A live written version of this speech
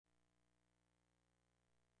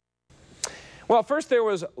Well, first there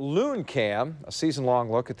was Loon Cam, a season-long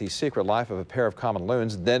look at the secret life of a pair of common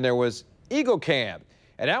loons. Then there was Eagle Cam,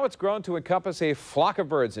 and now it's grown to encompass a flock of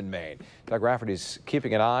birds in Maine. Doug Rafferty's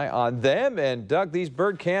keeping an eye on them, and Doug, these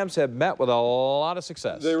bird cams have met with a lot of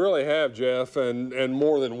success. They really have, Jeff, and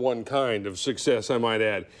more than one kind of success, I might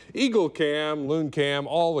add. Eagle Cam, Loon Cam,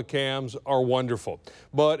 all the cams are wonderful.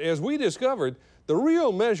 But as we discovered, the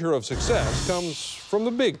real measure of success comes from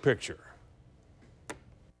the big picture.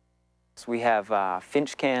 We have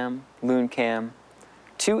finch cam, loon cam,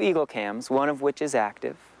 2 eagle cams, one of which is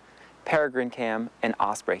active, peregrine cam, and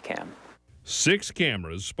osprey cam. 6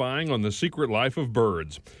 cameras spying on the secret life of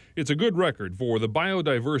birds. It's a good record for the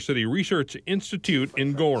BioDiversity Research Institute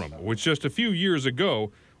in Gorham, which just a few years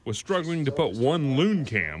ago was struggling to put one loon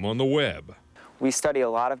cam on the web. We study a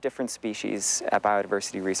lot of different species at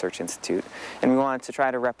BioDiversity Research Institute, and we wanted to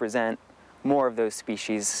try to represent more of those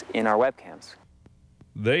species in our webcams.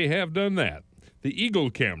 They have done that. The Eagle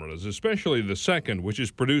cameras, especially the second, which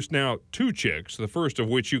has produced now 2 chicks, the first of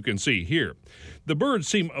which you can see here. The birds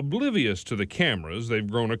seem oblivious to the cameras. They've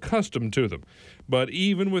grown accustomed to them. But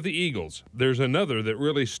even with the eagles, there's another that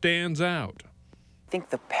really stands out. I think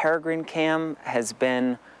the peregrine cam has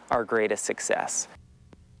been our greatest success.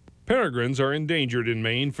 Peregrines are endangered in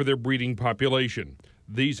Maine for their breeding population.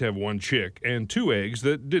 These have 1 chick and 2 eggs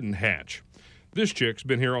that didn't hatch. This chick's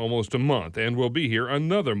been here almost a month and will be here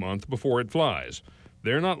another month before it flies.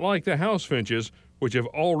 They're not like the house finches, which have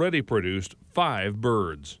already produced 5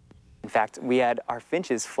 birds. In fact, we had our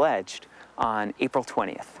finches fledged on April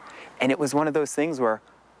 20th, and it was one of those things where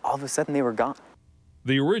all of a sudden they were gone.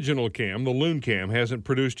 The original cam, the loon cam, hasn't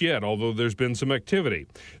produced yet, although there's been some activity.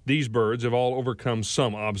 These birds have all overcome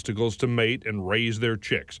some obstacles to mate and raise their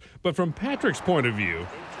chicks. But from Patrick's point of view,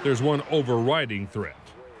 there's one overriding threat.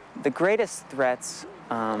 The greatest threats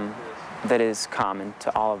that is common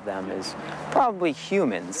to all of them is probably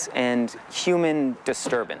humans and human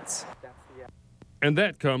disturbance. And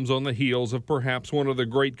that comes on the heels of perhaps one of the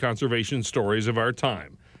great conservation stories of our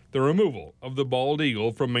time, the removal of the bald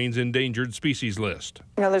eagle from Maine's endangered species list.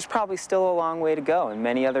 You know, there's probably still a long way to go and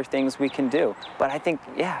many other things we can do, but I think,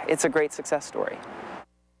 yeah, it's a great success story.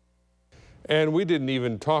 And we didn't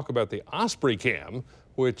even talk about the osprey cam,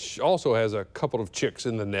 which also has a couple of chicks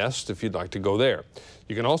in the nest if you'd like to go there.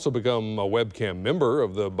 You can also become a webcam member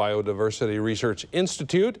of the BioDiversity Research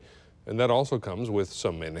Institute, and that also comes with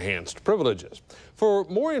some enhanced privileges. For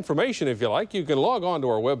more information, if you like, you can log on to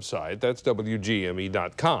our website. That's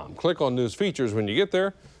WGME.com. Click on News Features when you get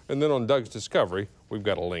there, and then on Doug's Discovery, we've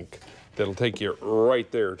got a link that'll take you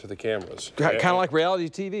right there to the cameras. Kind of like reality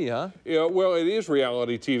TV, huh? Yeah, well, it is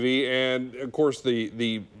reality TV, and of course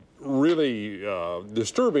the really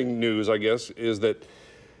disturbing news, I guess, is that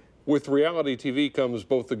with reality TV comes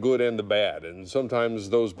both the good and the bad, and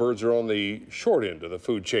sometimes those birds are on the short end of the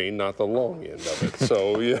food chain, not the long end of it.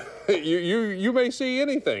 So you may see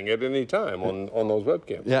anything at any time on those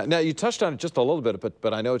webcams. Yeah. Now you touched on it just a little bit,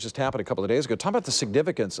 but I know it just happened a couple of days ago. Talk about the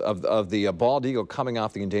significance of the bald eagle coming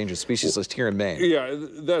off the endangered species list here in Maine. Yeah,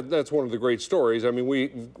 that's one of the great stories. I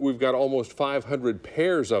mean, we've got almost 500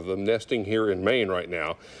 pairs of them nesting here in Maine right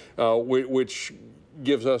now, which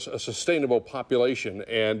gives us a sustainable population,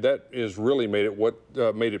 and that has really made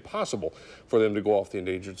it possible for them to go off the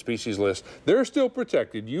endangered species list. They're still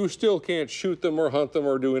protected. You still can't shoot them or hunt them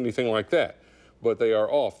or do anything like that, but they are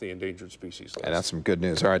off the endangered species list. And that's some good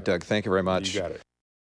news. All right, Doug, thank you very much. You got it.